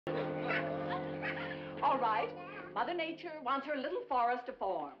All right. Mother Nature wants her little forest to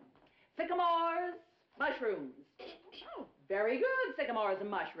form. Sycamores, mushrooms. Oh, very good, sycamores and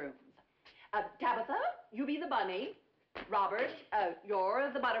mushrooms. Tabitha, you be the bunny. Robert,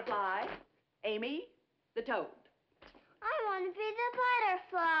 you're the butterfly. Amy, the toad. I want to be the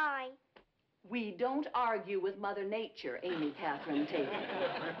butterfly. We don't argue with Mother Nature, Amy Catherine Taylor.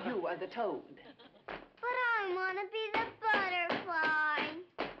 You are the toad. But I want to be the butterfly.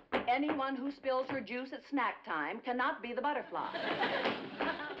 Anyone who spills her juice at snack time cannot be the butterfly.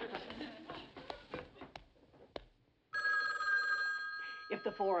 If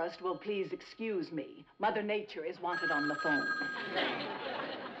the forest will please excuse me, Mother Nature is wanted on the phone.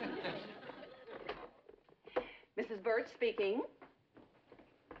 Mrs. Burt speaking.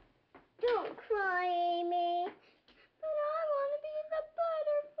 Don't cry, Amy. But I want to be the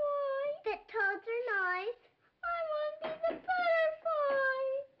butterfly. The toads are nice. I want to be the butterfly.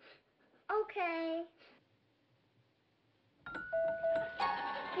 Okay.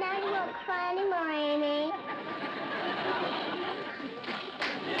 Now you won't cry anymore, Amy.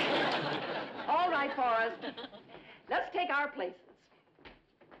 All right, Forrest. Let's take our places.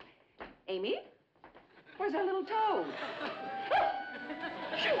 Amy, where's our little toad?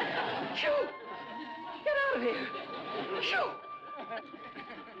 Shoo! Shoo! Get out of here! Shoo!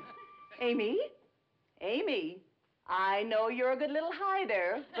 Amy? Amy, I know you're a good little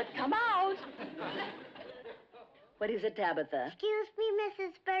hider, but come out. What is it, Tabitha? Excuse me,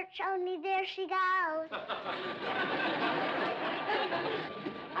 Mrs. Birch, only there she goes.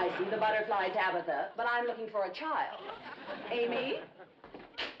 I see the butterfly, Tabitha, but I'm looking for a child. Amy?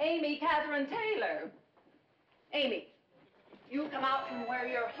 Amy Catherine Taylor. Amy, you come out from where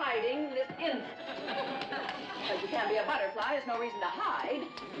you're hiding this instant. Because you can't be a butterfly, there's no reason to hide.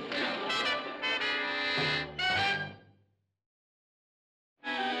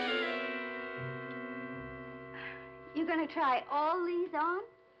 You gonna try all these on?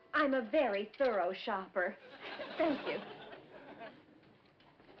 I'm a very thorough shopper. Thank you.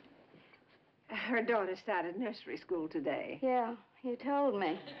 Her daughter started nursery school today. Yeah, you told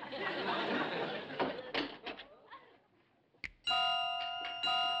me.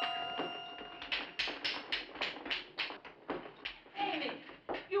 Amy,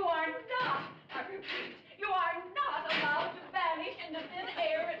 you are not, I repeat, you are not allowed to vanish into thin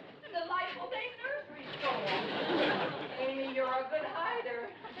air at the delightful day nursery school. Amy, you're a good hider.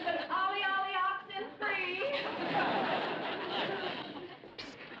 Ollie, ollie, oxen free.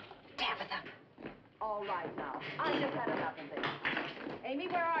 Psst, Tabitha. All right now. I just had enough of this. Amy,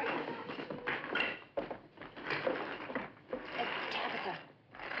 where are you? Tabitha,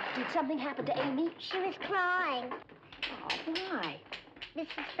 did something happen to Amy? She was crying. Oh, why?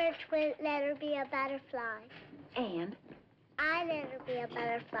 Mrs. Birch wouldn't let her be a butterfly. And? I let her be a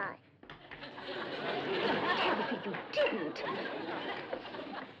butterfly. Tabitha, you didn't.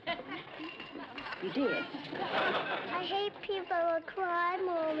 You did. I hate people who cry,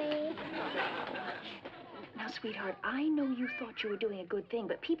 Mommy. Now, sweetheart, I know you thought you were doing a good thing,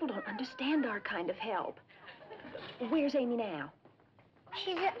 but people don't understand our kind of help. Where's Amy now?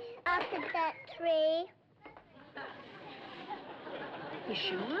 She's up at that tree. You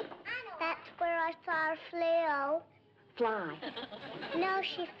sure? That's where I saw her flew. Fly. No,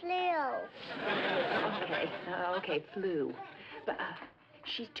 she flew. Okay, flew. But,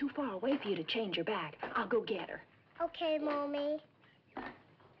 she's too far away for you to change her back. I'll go get her. Okay, Mommy.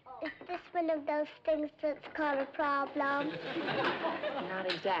 Is this one of those things that's called a problem?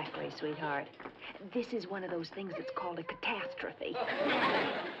 Not exactly, sweetheart. This is one of those things that's called a catastrophe.